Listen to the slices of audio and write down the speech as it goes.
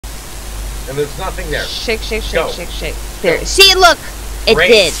And there's nothing there. Shake, shake, shake, Go. shake, shake. There. See, look! It Great.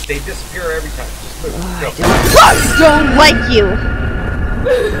 did. They disappear every time. Just move. Go. I don't like you!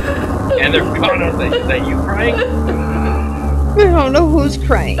 And they're gone, aren't they? Is that you crying? I don't know who's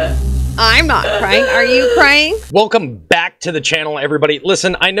crying. I'm not crying. Are you crying? Welcome back to the channel, everybody.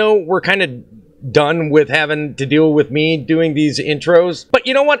 Listen, I know we're kind of done with having to deal with me doing these intros, but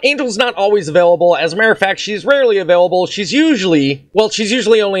you know what? Angel's not always available. As a matter of fact, she's rarely available. She's usually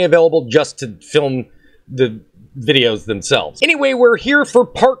only available just to film the videos themselves. Anyway, we're here for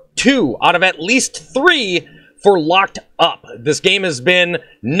part 2 out of at least 3 for Locked Up. This game has been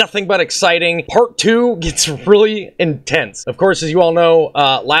nothing but exciting. Part 2 gets really intense. Of course, as you all know,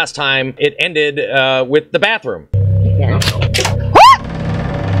 last time it ended with the bathroom. Yeah.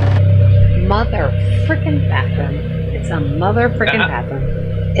 Mother frickin' bathroom. It's a mother frickin' bathroom.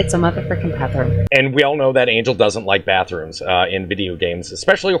 It's a mother frickin' bathroom. And we all know that Angel doesn't like bathrooms in video games,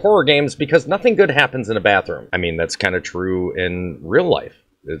 especially horror games, because nothing good happens in a bathroom. I mean, that's kind of true in real life.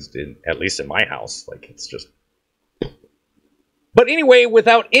 At least in my house. Like, it's just... But anyway,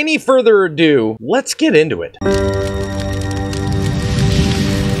 without any further ado, let's get into it.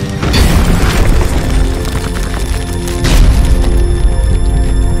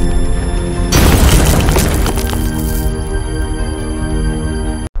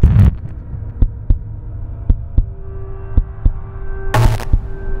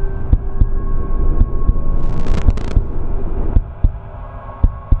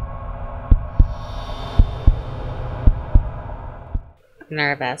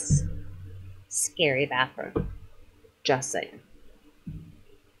 Nervous. Scary bathroom. Just saying.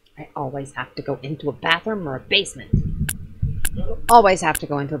 I always have to go into a bathroom or a basement. Always have to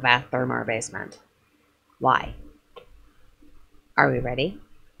go into a bathroom or a basement. Why? Are we ready?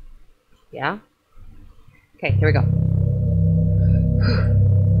 Yeah? Okay, here we go.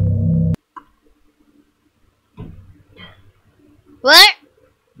 What?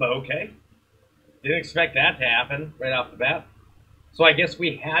 Okay. Didn't expect that to happen right off the bat. So I guess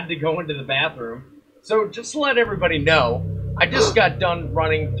we had to go into the bathroom. So just to let everybody know, I just got done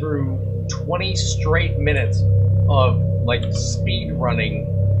running through 20 straight minutes of, like, speed running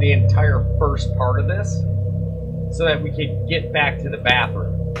the entire first part of this so that we could get back to the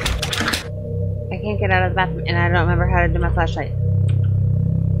bathroom. I can't get out of the bathroom and I don't remember how to do my flashlight.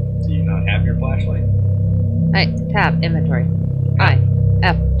 Do you not have your flashlight? Alright, tab, inventory. I,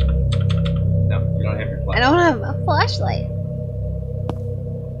 F. No, you don't have your flashlight. I don't have a flashlight.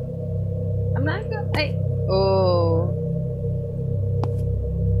 I'm not gonna. Oh.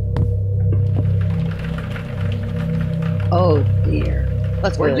 Oh dear.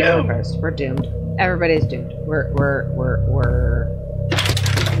 Let's go first. We're doomed. Everybody's doomed. We're.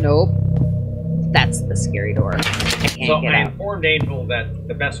 Nope. That's the scary door. I can't get out. I informed Angel that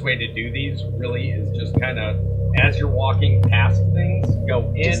the best way to do these really is just kind of, as you're walking past things,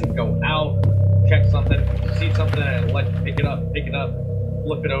 go in, go out, check something, see something, and let you pick it up,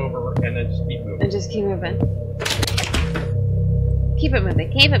 flip it over, and then just keep moving. And just keep moving. Keep it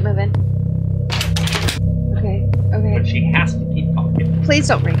moving. Keep it moving. Okay. Okay. But she has to keep talking. Please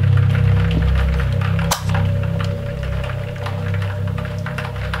don't ring.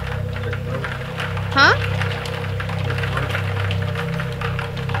 Huh?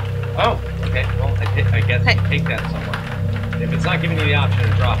 Oh, okay. Well, I guess take that somewhere. If it's not giving you the option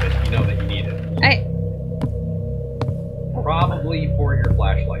to drop it, you know that you need it. Probably for your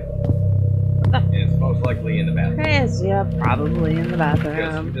flashlight. It's most likely in the bathroom. Yes, yeah, probably in the bathroom.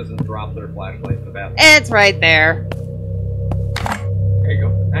 Because who doesn't drop their flashlight in the bathroom? It's right there. There you go.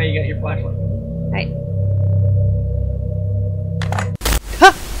 Now you got your flashlight. Right.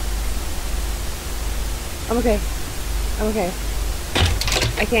 Huh. I'm okay. I'm okay.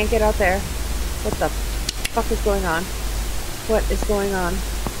 I can't get out there. What the fuck is going on? What is going on?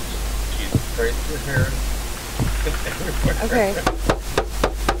 Jesus Christ, your hair. Okay.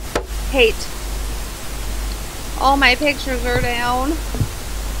 Hate. All my pictures are down.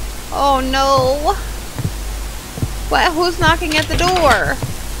 Oh no. What? Who's knocking at the door?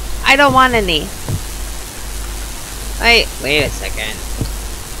 I don't want any. Wait a second.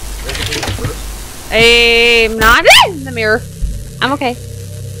 I'm not in the mirror. I'm okay.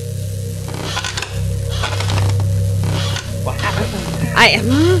 What happened?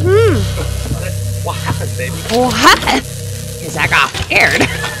 What happened, baby? What? Because I got scared.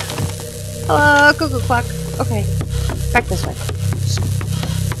 Hello, cuckoo clock. Okay. Back this way.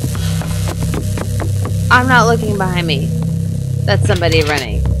 I'm not looking behind me. That's somebody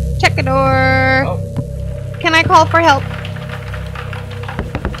running. Check a door. Oh. Can I call for help?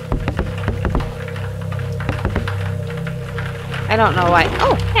 I don't know why.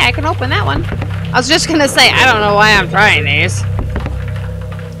 Oh, hey, I can open that one. I was just gonna say, I don't know why I'm trying these.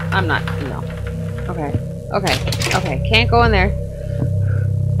 I'm not, no. Okay, okay, okay. Can't go in there.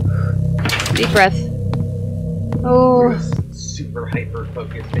 Deep breath. Oh. Super hyper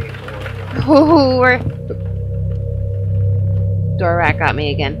focused. Oh, we're... Door rat got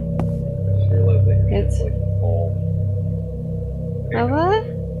me again. It's... Oh, what?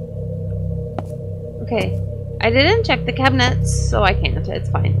 Okay. I didn't check the cabinets, so I can't. It's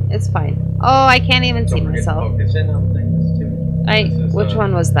fine. It's fine. Oh, I can't even see myself. Focus in on things too. Which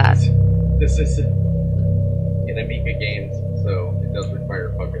one was that? This is in Emika Games, so it does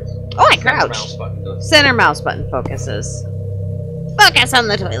require focus. Oh, I crouched. Center mouse button focuses. Focus on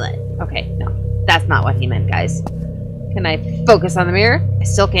the toilet. Okay, no. That's not what he meant, guys. Can I focus on the mirror? I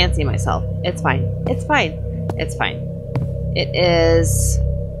still can't see myself. It's fine. It's fine. It's fine. It is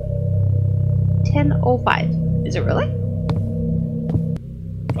 10:05. Is it really?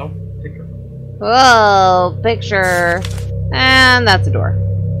 Oh, picture. Whoa, picture. And that's a door.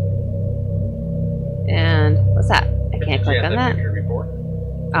 And what's that? I can't click on that.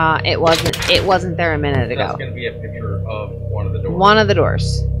 It wasn't there a minute ago. That's gonna be a picture of one of the doors. One of the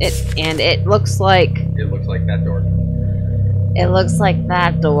doors. It looks like that door. It looks like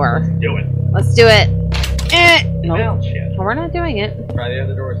that door. Do it. Let's do it. Nope. Well, shit. We're not doing it. Try the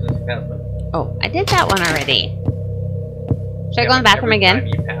other doors as you pass them. Oh, I did that one already. Should I go in the bathroom again?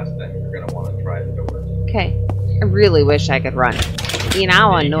 Every time you pass them, you're gonna want to try the doors. Okay. I really wish I could run. You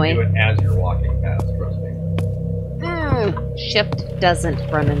know, annoying. You can do it as you're walking past, trust me. Shift doesn't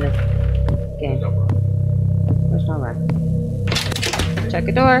run in this game. There's no run. Check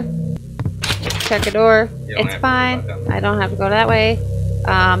a door. Check a door. It's fine. I don't have to go that way.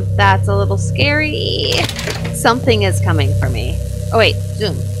 That's a little scary. Something is coming for me. Oh wait,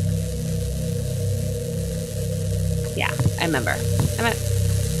 zoom. Yeah, I remember.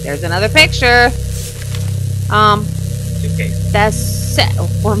 There's another picture. Suitcase. That's set.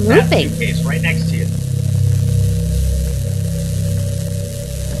 We're moving. Suitcase right next to you.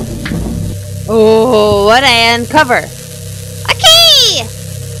 Oh, what I uncover? A key!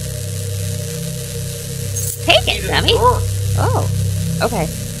 Take it, dummy. Oh, okay.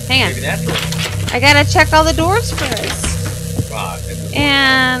 Hang on. I gotta check all the doors first.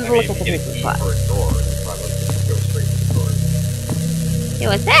 And look at the picture spot. Hey,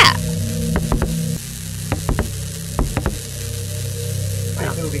 what's that?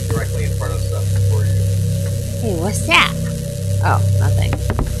 I'm moving directly in front of stuff for you. Hey, what's that? Oh, nothing.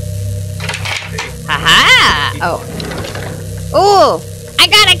 Haha! Oh. Ooh! I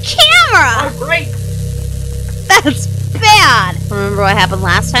got a camera! Oh, great! That's bad! Remember what happened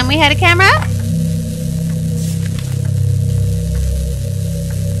last time we had a camera?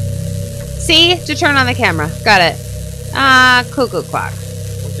 See? To turn on the camera. Got it. Cuckoo clock.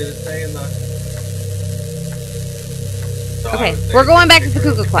 What did it say in the... So okay, we're going back to the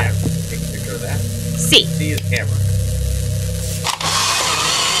cuckoo clock. Take a picture of that. C. C is camera.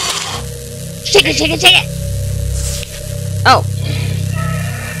 Shake it, shake it, shake it! Oh.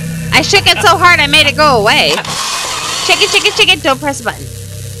 I shook it so hard I made it go away. Shake it, shake it, shake it. Don't press the button. Do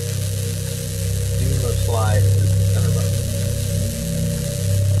the slide is the center button.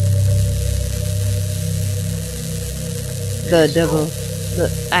 The devil.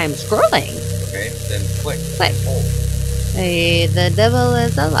 I'm scrolling. Okay, then click. Click. Hold. Hey, the devil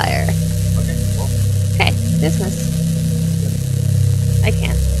is a liar. Okay, well. Okay, dismiss. I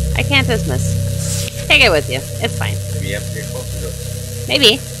can't dismiss. Take it with you. It's fine. Maybe you have to get closer to it.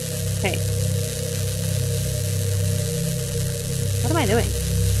 Maybe. Okay. What am I doing?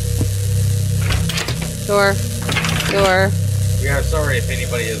 Door. Door. We are sorry if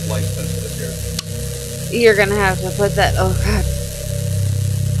anybody is light sensitive here. You're gonna have to put that. Oh god.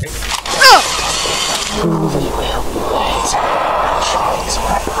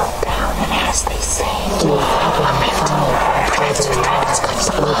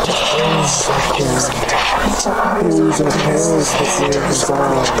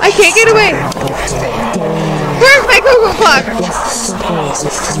 I can't get away! Where's my cuckoo clock?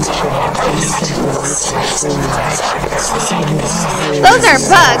 Those are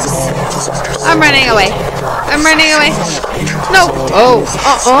bugs! I'm running away. I'm running away. No! Oh!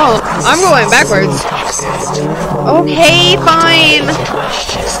 I'm going backwards. Okay, fine.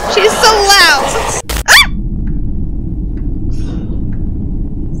 She's so loud! Ah!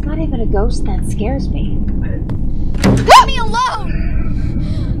 It's not even a ghost that scares me. Leave me alone!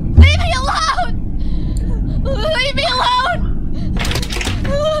 Leave me alone! Leave me alone!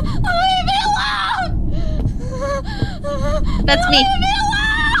 Leave me alone! That's me. Leave me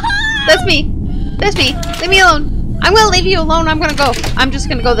alone! That's me. That's me. Leave me alone. I'm gonna leave you alone. I'm gonna go. I'm just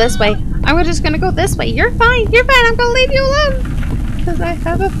gonna go this way. I'm just gonna go this way. You're fine. You're fine. I'm gonna leave you alone. Because I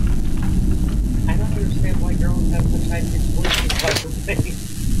have a... I don't understand why girls have such high pitched voices like me.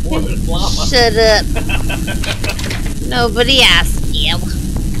 More than llama. Shut up. Nobody asked you.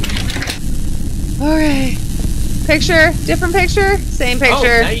 Alright. Picture? Different picture? Same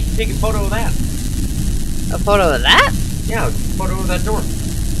picture. Oh, now you can take a photo of that. A photo of that? Yeah, a photo of that door.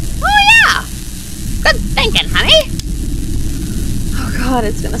 Oh, yeah. Good thinking, honey. Oh, God,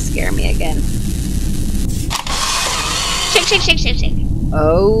 it's gonna scare me again. Shake, shake, shake, shake, shake.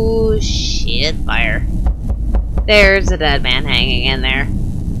 Oh, shit, fire. There's a dead man hanging in there.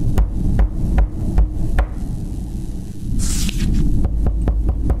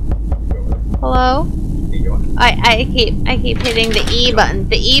 Hello? I keep hitting the E button.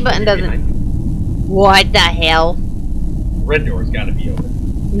 The E button doesn't... What the hell? Red door's gotta be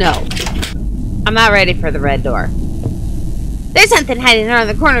open. No. I'm not ready for the red door. There's something hiding around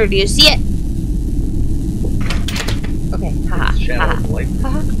the corner. Do you see it? Okay. Haha. Shadow of light.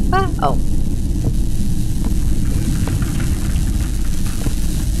 Haha. Ha. Oh.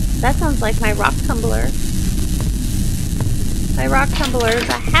 That sounds like my rock tumbler. My rock tumbler is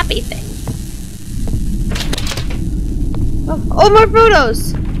a happy thing. Oh, more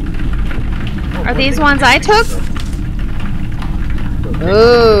photos! Are these ones I took?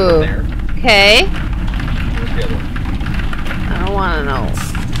 Ooh. Okay. I don't want to know.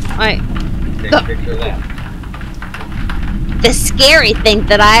 Alright. Take a picture of that. The scary thing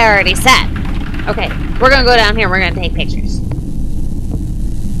that I already said. Okay, we're gonna go down here. We're gonna take pictures.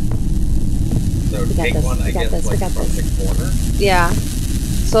 So take one, I guess, like from the corner. Yeah.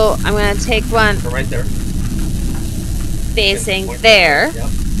 So I'm gonna take one. From right there. Facing there. Yep.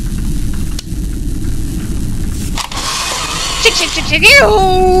 Chick, chick, chick, chick.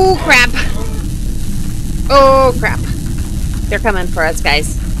 Oh, crap. Oh, crap. They're coming for us,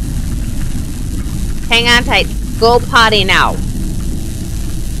 guys. Hang on tight. Go potty now.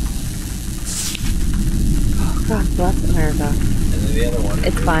 Oh, God bless America. And then the other one.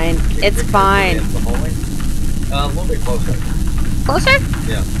 It's fine. It's fine. A little bit closer. Closer?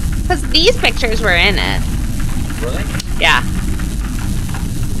 Yeah. Because these pictures were in it. Really? Yeah.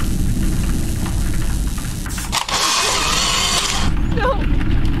 No!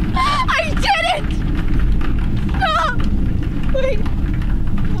 I did it! No! Wait.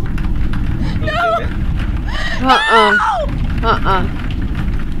 No!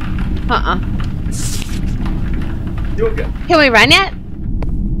 Doing good. Can we run yet?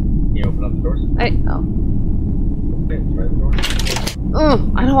 Can you open up the doors? Okay, try the door.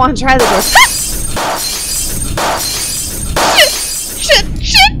 I don't want to try the door. Shit!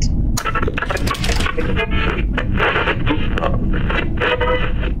 Shit!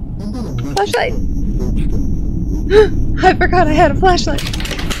 Flashlight. I forgot I had a flashlight.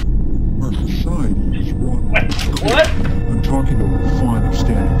 Our society is wrong. What? I'm talking to a fine,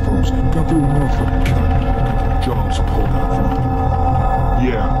 upstanding folks. Got their motherfucking cut. Jobs pulled out from them.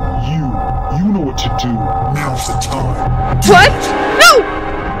 Yeah, you know what to do. Now's the time. What? No!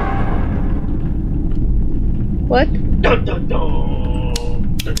 What? Dun, dun,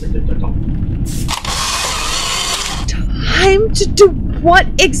 dun. Dun, dun, dun, dun, dun. Time to do what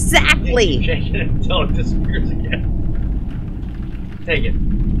exactly? Shake it until it disappears again. Take it.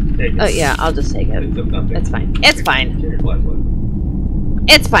 Take it. Oh yeah, I'll just take it. It's fine. It's fine. Take your flashlight.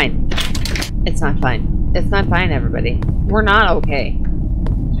 It's fine. It's not fine. It's not fine, everybody. We're not okay.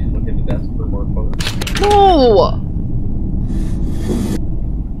 Did you look at the desk for more photos? No!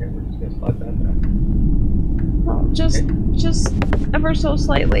 Okay, we're just gonna slide that back. No, just ever so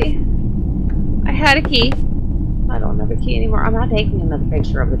slightly. I had a key. I don't have a key anymore. I'm not taking another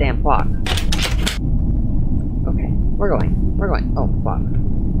picture of the damn clock. Okay, we're going. We're going. Oh, fuck.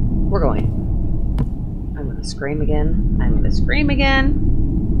 We're going. I'm gonna scream again. I'm gonna scream again.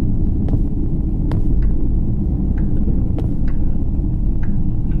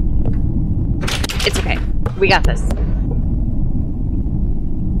 It's okay. We got this.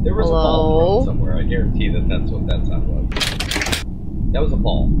 There was a ball somewhere. I guarantee that that's what that sound was. That was a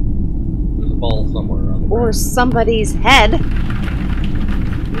ball. There was a ball somewhere on the ground. Or somebody's head.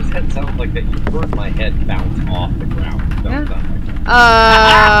 Whose head sounds like that? You heard my head bounce off the ground. It doesn't sound like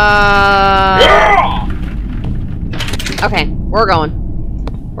that. Okay, we're going.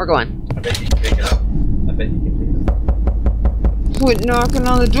 We're going. I bet you can pick it up. I bet you can pick it up. Quit knocking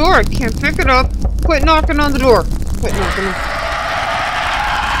on the door. I can't pick it up. Quit knocking on the door. Quit knocking on.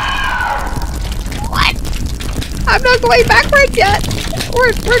 What? I'm not going backwards yet.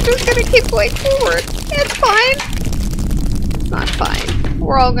 We're just gonna keep going forward. It's fine. It's not fine.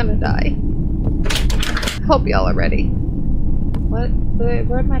 We're all gonna die. Hope y'all are ready. What?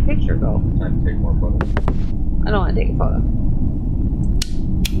 Where'd my picture go? Time to take more photos. I don't want to take a photo.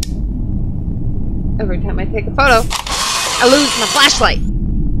 Every time I take a photo, I lose my flashlight.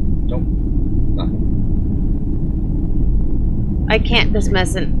 Nope. Nothing. I can't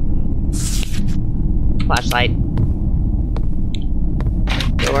dismiss it. Flashlight.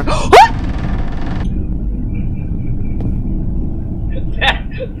 Door.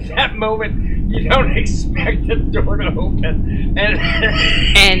 That moment, you don't expect the door to open,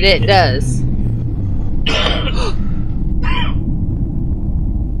 And it does.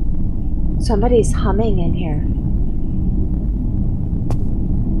 Somebody's humming in here.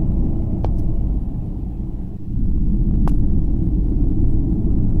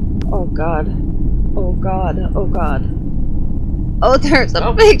 Oh God. Oh God. Oh God. Oh, there's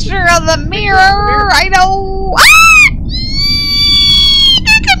a picture of the mirror. I know. Ah!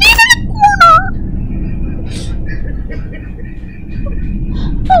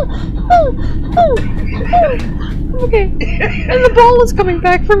 Okay. And the ball is coming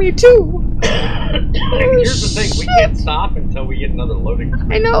back for me too. Here's the thing, we can't stop until we get another loading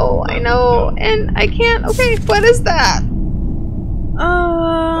screen. I know, and I can't. Okay, what is that?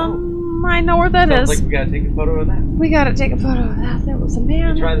 I know where that is. Sounds like we gotta take a photo of that. We gotta take a photo of that. There was a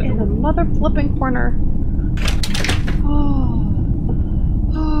man in the mother flipping corner. Oh.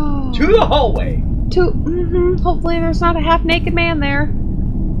 To the hallway. Hopefully there's not a half-naked man there.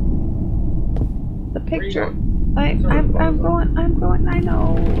 The picture. I'm going, I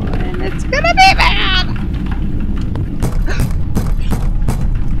know. And it's gonna be bad!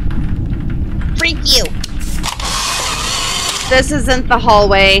 Freak you! This isn't the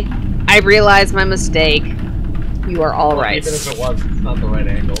hallway. I realized my mistake. You are all right. Even if it was, it's not the right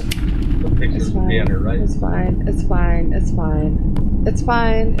angle. The pictures would be on her right. It's fine. It's fine. It's fine. It's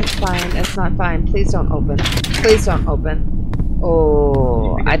fine. It's fine. It's not fine. Please don't open. Please don't open.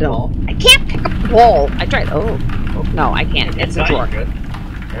 Oh, I don't. I can't pick up the ball. I tried. Oh, no, I can't. It's a drawer. Okay.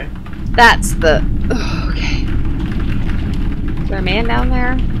 That's the. Oh, okay. Is there a man down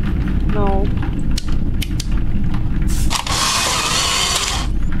there? No.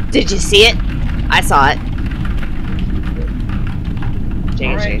 Did you see it? I saw it.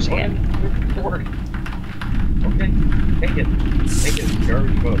 Shake it. Okay, take it. Take it.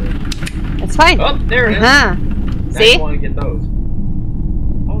 Garbage photo. It's fine. Oh, there it is. See? I want to get those.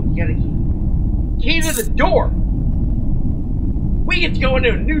 Oh, you got a key. Key to the door. We get to go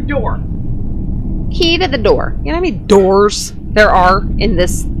into a new door. Key to the door. You know how many doors there are in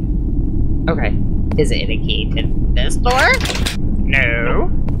this? Okay. Is it a key to this door? No.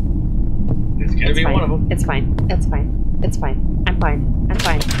 It's gonna be fine. one of them. It's fine. It's fine. It's fine. I'm fine. I'm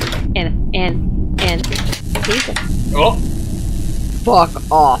fine. And Jesus. Oh. Fuck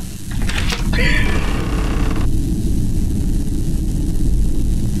off.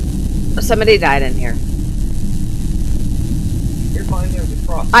 Somebody died in here. You're fine. There's a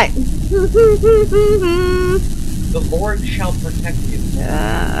cross. The Lord shall protect you.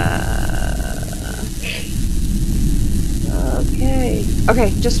 Okay.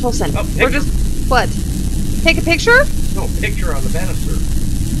 Okay, just Wilson. Oh, We're just what? Take a picture? No, picture on the banister.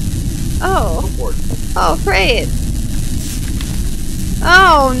 Oh. Go for it. Oh, great.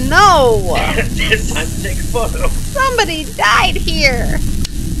 Oh no! It's time to take a photo. Somebody died here.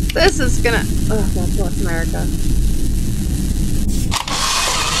 This is gonna. Oh, God bless America.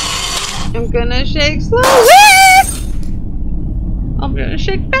 I'm gonna shake slowly. I'm gonna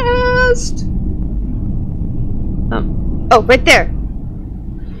shake fast. Oh, right there.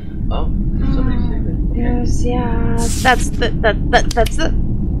 Oh, somebody's sleeping. Yes, yeah. That's the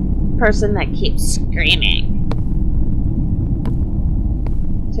person that keeps screaming.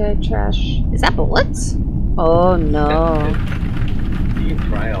 Dead trash. Is that bullets? Oh no. You can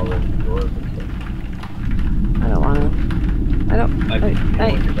try all those doors and stuff. I don't want to. I don't.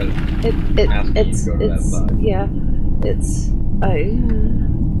 Yeah. It's.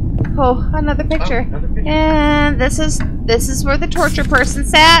 Oh, another picture. Oh, another picture. And this is where the torture person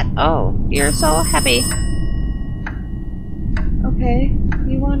sat. Oh, you're so happy. Okay,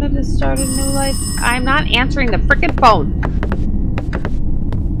 you wanted to start a new life. I'm not answering the frickin' phone.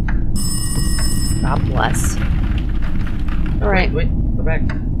 God bless. Alright. Wait, go back.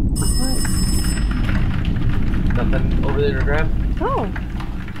 What? Nothing over there to grab? Oh.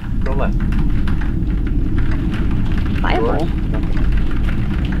 Go left. Bible.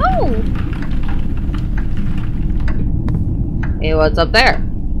 Oh. Hey, what's up there?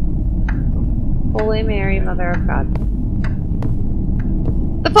 Holy Mary, Mother of God.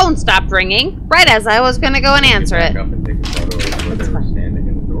 The phone stopped ringing right as I was gonna go and answer it. Up and take a photo of where they were standing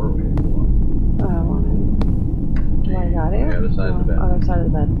in the doorway. other side of the bed. Other side of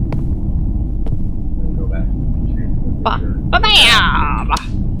the bed. Go back. Bam!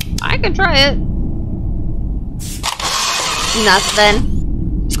 I can try it.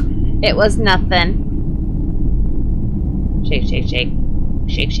 Nothing. It was nothing. Shake, shake, shake.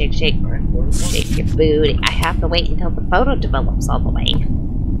 Shake, shake, shake. Shake your booty. I have to wait until the photo develops all the way.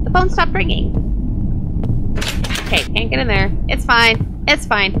 The phone stopped ringing. Okay, can't get in there. It's fine. It's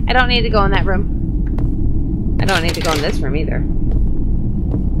fine. I don't need to go in that room. I don't need to go in this room either.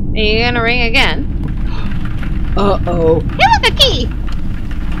 Are you gonna ring again? Uh-oh. Hey, look, a key!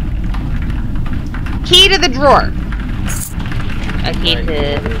 Key to the drawer. A key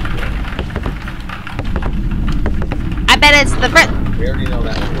to... I bet it's the front. We already know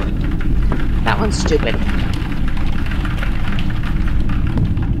that one. That one's stupid.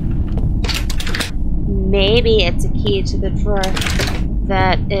 Maybe it's a key to the drawer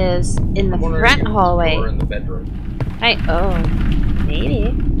that is in the front hallway. Or in the bedroom. Oh,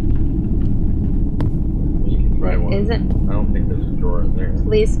 maybe. You can try one. Is it? I don't think there's a drawer in there.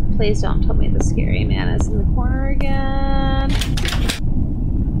 Please, please don't tell me the scary man is in the corner again.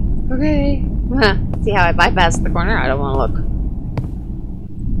 Okay. See how I bypassed the corner? I don't want to look.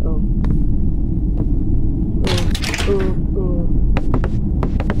 Ooh.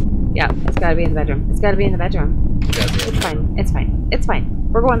 Yeah, it's gotta be in the bedroom. It's gotta be in the bedroom. It's fine. It's fine. It's fine.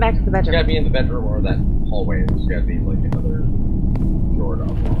 We're going back to the bedroom. It's gotta be in the bedroom or that hallway. There's gotta be like another door to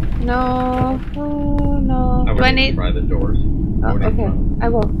unlock. No. Oh, no. Do I need to try the doors? Oh, okay. I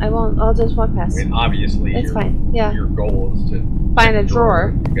won't. I'll just walk past. I mean, obviously, it's fine. Yeah. Your goal is to find a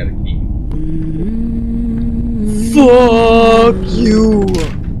drawer. You got a key. Fuck you.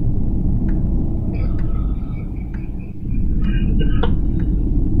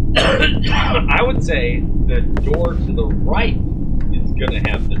 I would say the door to the right is gonna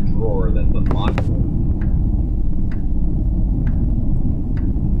have the drawer that's unlockable.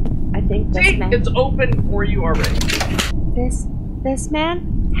 I think this man... It's open for you already. This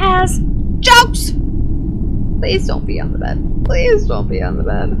man has jokes! Please don't be on the bed. Please don't be on the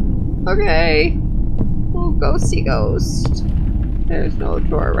bed. Okay. Oh, ghosty ghost. There's no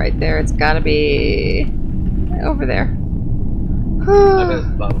drawer right there. It's gotta be over there. I bet it's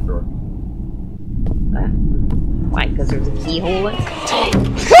the bottom drawer. Why? Because there's a keyhole in it? Okay.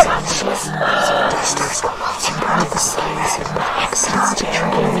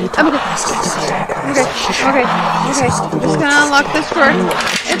 I'm just gonna unlock this drawer.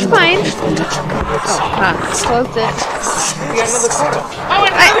 It's fine. Oh, closed it. You got another photo. Oh,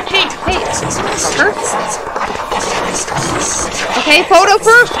 another key! Hey, okay, photo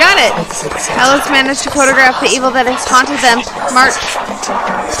first. Got it. Alice managed to photograph the evil that has haunted them. March.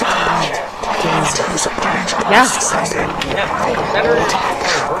 Yeah.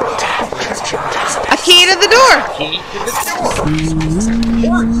 A key to the door. Key to the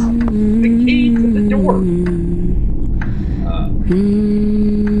door. The key to the door.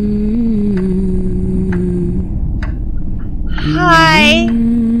 Hi.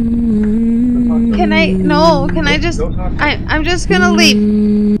 Can I? No. Can I just? I'm just gonna leave.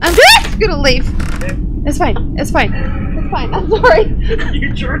 I'm just gonna leave. It's fine. It's fine. It's fine. I'm sorry.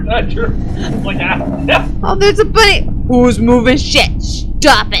 You jerk, not jerk. Like oh, there's a bunny. Who's moving shit?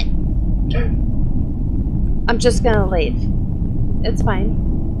 Stop it. I'm just gonna leave. It's fine.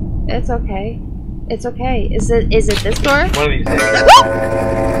 It's okay. It's okay. Is it this door? One of these days.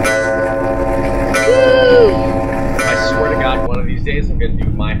 I swear to God, one of these days I'm gonna do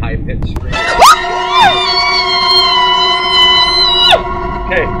my high-pitched scream.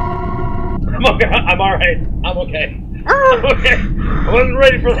 Okay. I'm okay. I'm alright. I'm okay. I'm okay. I wasn't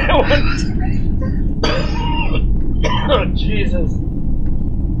ready for that one. Oh, Jesus.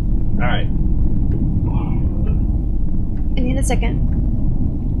 Alright. I need a second.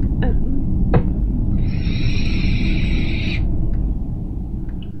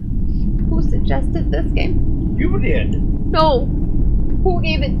 Who suggested this game? You did. No. Who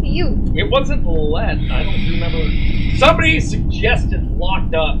gave it to you? It wasn't let. I don't remember. Somebody suggested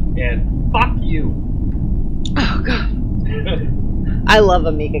locked up, and fuck you. Oh, God. I love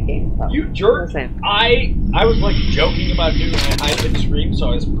Emika Games. You jerk. I was like joking about doing a high-pitched scream, so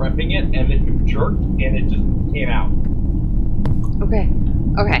I was prepping it, and then you jerked, and it just came out. Okay.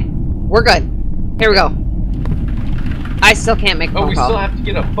 Okay. We're good. Here we go. I still can't make a phone we call. still have to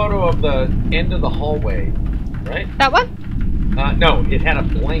get a photo of the end of the hallway, right? That one? No, it had a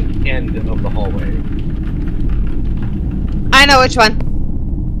blank end of the hallway. I know which one.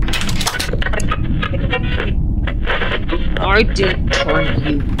 I didn't turn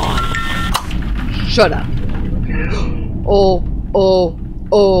you on. Shut up. Oh.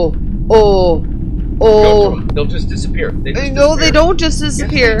 Oh. They'll just disappear. They just No, they disappear. don't just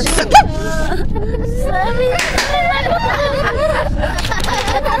disappear.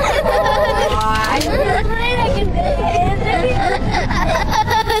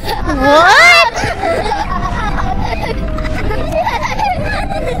 What?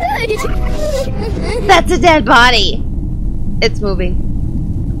 That's a dead body. It's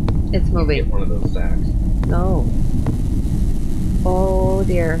moving. It's Get moving. one of those sacks. No. Oh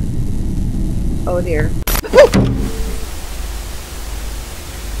dear. Oh dear.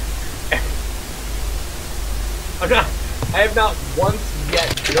 I have not once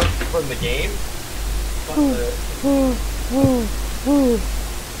yet jumped from the game.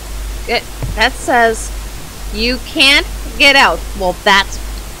 That says you can't get out. Well, that's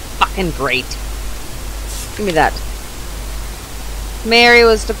fucking great. Give me that. Mary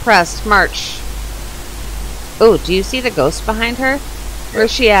was depressed. March. Oh, do you see the ghost behind her?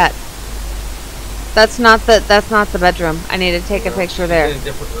 Where's she at? That's not the bedroom. I need to take a picture there. In a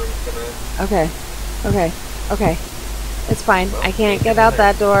different room. Okay. Okay. Okay. It's fine. I can't get out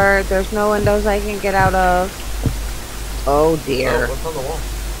that door. There's no windows I can get out of. Oh dear. Oh, what's on the wall?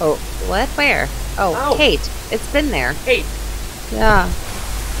 Oh, what? Where? Oh, Ow. Kate. It's been there. Hey. Yeah.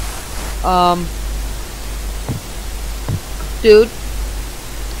 Dude.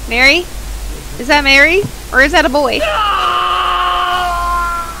 Mary? Is that Mary? Or is that a boy?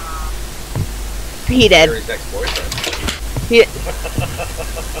 He did. Mary's ex-boyfriend.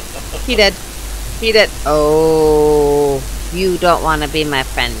 He did. He did. Oh. You don't want to be my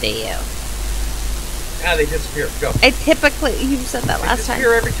friend, do you? Ah, they disappear. Go. I typically... You said that last time. They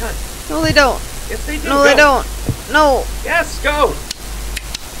disappear every time. No, they don't. Yes, they do. No, Go. they don't. No. Yes, go.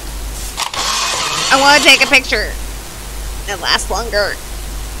 I want to take a picture. It lasts longer.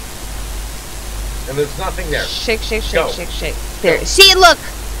 And there's nothing there. Shake, shake, shake, Go. shake, shake. There. See, look.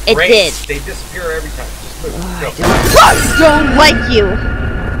 It Great. did. They disappear every time. Just move. Oh, Go. I don't like you.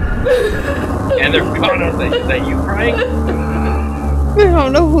 And they're gone. Are they? Is that you crying? I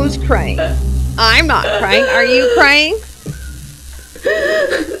don't know who's crying. I'm not crying. Are you crying?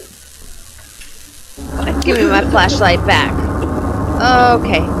 Give me my flashlight back.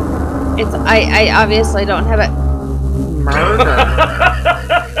 Okay. I obviously don't have it.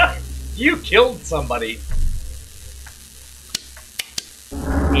 Murder. You killed somebody.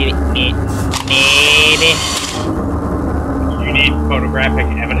 You need photographic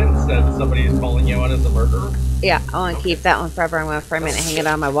evidence that somebody is calling you out as a murderer? Yeah, I want to keep that one forever. I'm going to frame it and hang it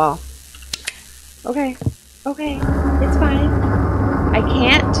on my wall. Okay. Okay. It's fine. I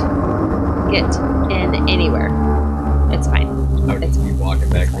can't get in anywhere. It's fine. I would It's just keep walking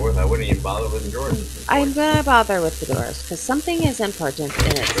back and forth. I wouldn't even bother with the doors. I'm going to bother with the doors because something is important in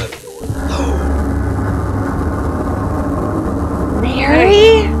it. Shut the doors.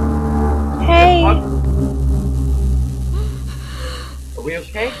 Mary? Hey. Are we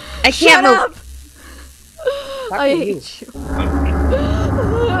okay? I can't move. Up. Fuck I you. hate you.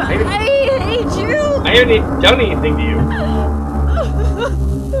 I hate you. I haven't done anything to you.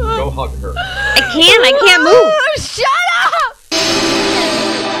 Go hug her. I can't move. Shut up!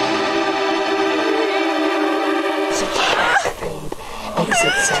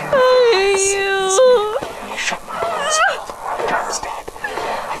 I hate you.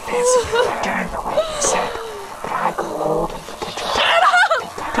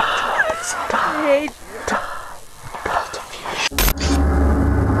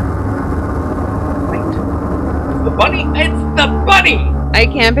 The bunny? It's the bunny! I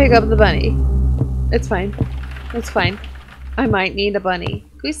can't pick up the bunny. It's fine. It's fine. I might need a bunny.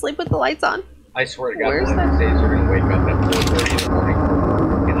 Can we sleep with the lights on? I swear to God, Where's one of these days you're going to wake up at 4:30 in the morning for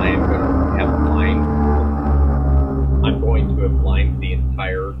work, and I am going to have blind. I'm going to have blind the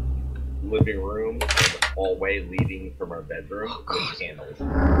entire living room and the hallway leading from our bedroom with candles.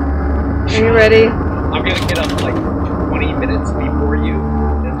 Are you ready? I'm going to get up like 20 minutes before you,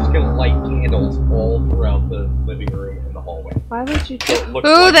 and I'm just going to light candles all throughout the living room and the hallway. Why would you do So it looks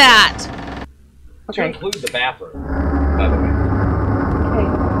Who like that? To Okay. include the bathroom, by the way. Okay.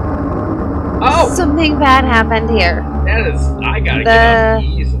 Oh! Something bad happened here. That is, I gotta get up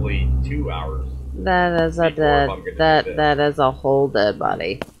easily 2 hours. That is a Before dead. I'm gonna do That this. that is a whole dead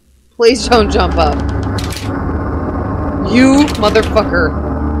body. Please don't jump up. You motherfucker.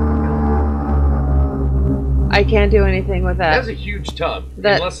 I can't do anything with that. That's a huge tub,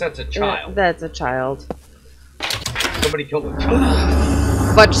 That- unless that's a child. That's a child. Somebody killed a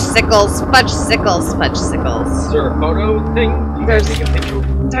child. Fudge sickles, fudge sickles, fudge sickles. Is there a photo thing? You guys There's- take a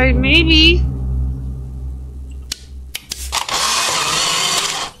picture? Sorry, maybe.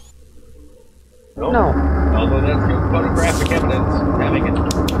 No. No. Although that's good photographic evidence of having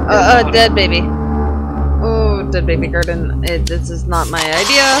it. Dead baby. dead baby garden. This is not my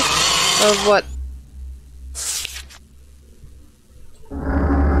idea of what.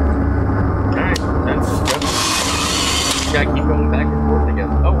 Alright, that's good. Gotta keep going back and forth again.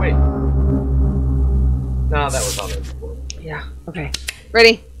 Oh, wait. No, that was on there before. Yeah, okay.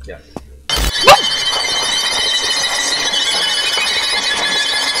 Ready? Yes.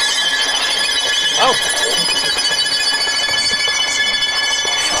 Oh!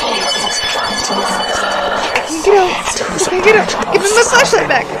 Get out! Okay, get out! Give me my flashlight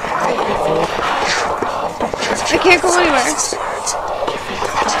back! I can't go anywhere.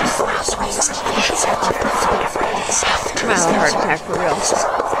 I'm out of a heart attack for real.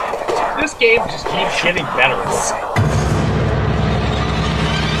 This game just keeps getting better.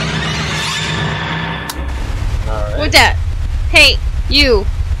 Alright. What's that? Hey, you!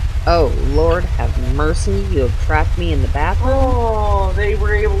 Oh, Lord have mercy, you have trapped me in the bathroom. Oh, they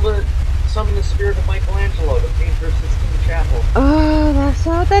were able to summon the spirit of Michelangelo to paint their Sistine Chapel. Oh, that's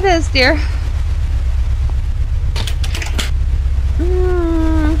not what that is, dear.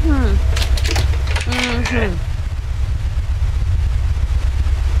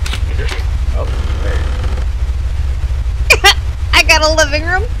 Oh, there. I got a living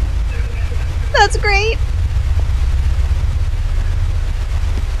room. That's great.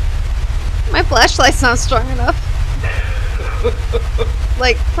 My flashlight's not strong enough.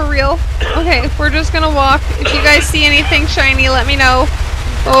 Like, for real. Okay, we're just gonna walk. If you guys see anything shiny, let me know.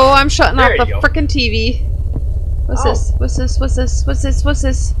 Oh, I'm shutting off the frickin' TV. What's this? What's this? What's this? What's this? What's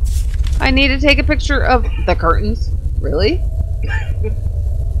this? I need to take a picture of the curtains. Really?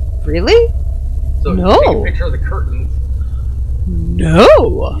 Really? So No. take a picture of the curtains.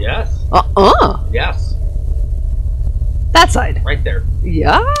 No. Yes. Yes. That side. Right there.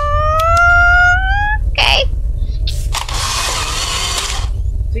 Yeah. Okay.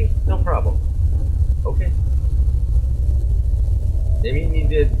 See? No problem. Okay. Maybe you need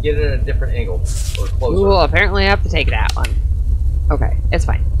to get it at a different angle. Or closer. Ooh, apparently I have to take it out one. Okay, it's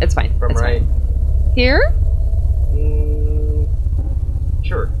fine. It's fine. From it's right. Fine. Here?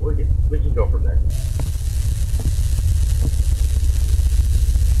 Sure. We can go from there.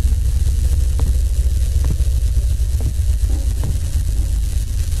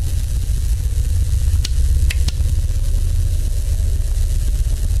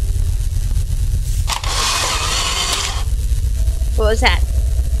 What was that?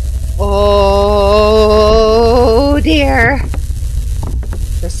 Oh dear.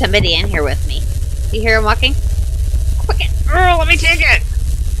 There's somebody in here with me. You hear him walking? Quick it! Oh, let me take it!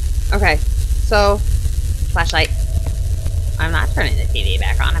 Okay, so flashlight. I'm not turning the TV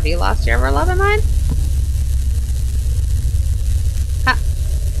back on. Have you lost your ever loving mind? Huh.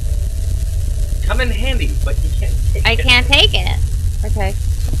 Come in handy, but you can't take it. I can't take it. Okay.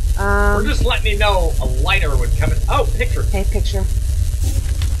 We're just letting you know a lighter would come in. Oh, picture. Okay, picture.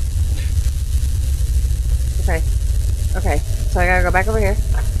 Okay. Okay. So I gotta go back over here.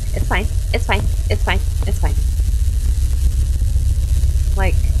 It's fine. It's fine. It's fine. It's fine.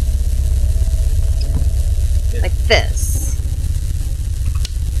 Like this.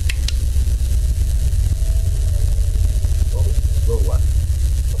 A little left.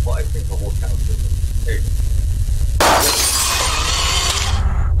 Well, I think the whole couch is. There you go.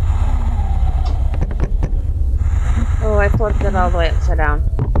 Oh, I flipped it all the way upside down.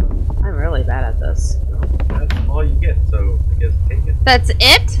 I'm really bad at this. That's all you get, so I guess take it. That's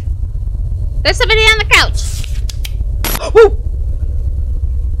it? There's somebody on the couch. Woo!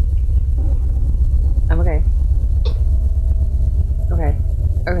 I'm okay. Okay.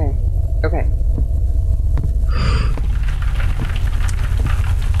 Okay. Okay.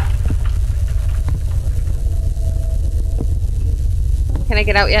 Can I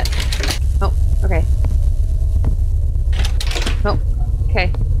get out yet? Oh, okay. Nope.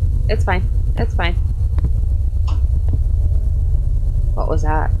 Okay. It's fine. It's fine. What was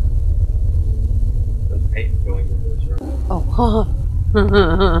that? There's paint going into this room. Oh.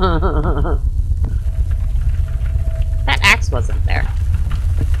 That axe wasn't there.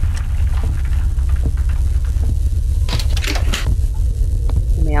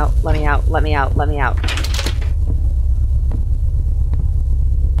 Let me out. Let me out. Let me out. Let me out.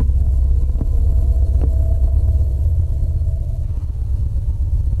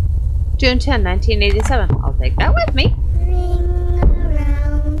 June 10, 1987. I'll take that with me.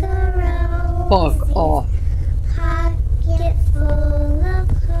 Fuck off. Pocket full of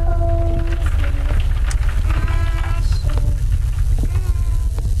clothes.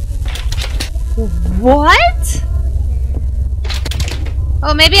 What?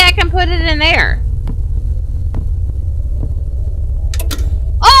 Oh, maybe I can put it in there.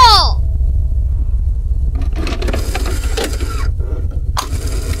 Oh!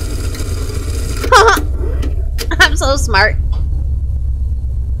 so smart.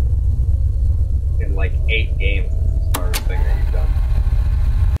 In like 8 games, it's the smartest thing that you've done.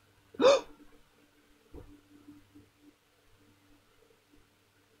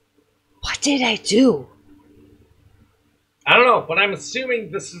 What did I do? I don't know, but I'm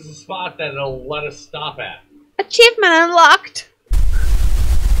assuming this is a spot that it'll let us stop at. Achievement unlocked.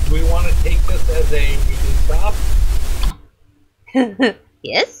 Do we want to take this as a we can stop?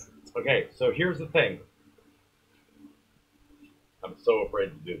 Yes? Okay, so here's the thing. I'm so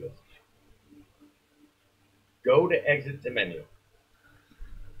afraid to do this. Go to exit to menu.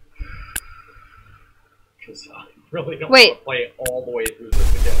 Because I really don't want to play all the way through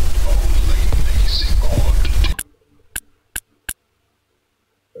this again.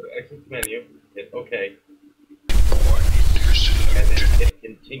 Go to exit to menu, hit OK. And then hit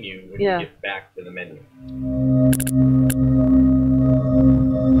continue when you get back to the menu.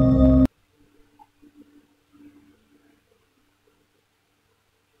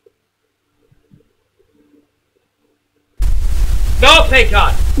 No, thank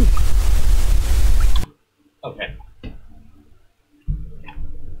God! Okay.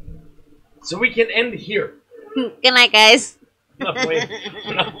 So we can end here. Good night, guys.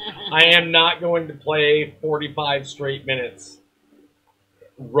 I am not going to play 45 straight minutes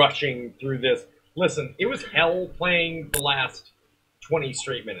rushing through this. Listen, it was hell playing the last 20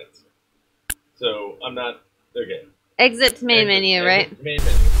 straight minutes. So I'm not... Okay. Exit to main menu, right? Main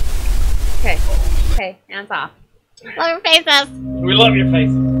menu. Okay. Okay, hands off. Love your faces. We love your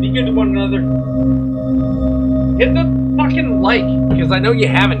faces. Be good to one another. Hit the fucking like, because I know you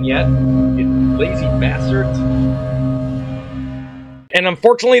haven't yet, you lazy bastards. And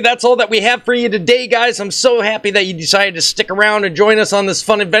unfortunately, that's all that we have for you today, guys. I'm so happy that you decided to stick around and join us on this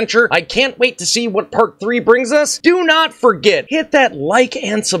fun adventure. I can't wait to see what part 3 brings us. Do not forget, hit that like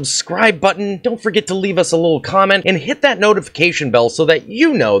and subscribe button. Don't forget to leave us a little comment and hit that notification bell so that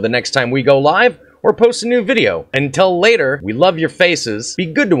you know the next time we go live or post a new video. Until later, we love your faces, be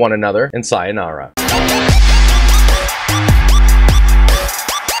good to one another, and sayonara.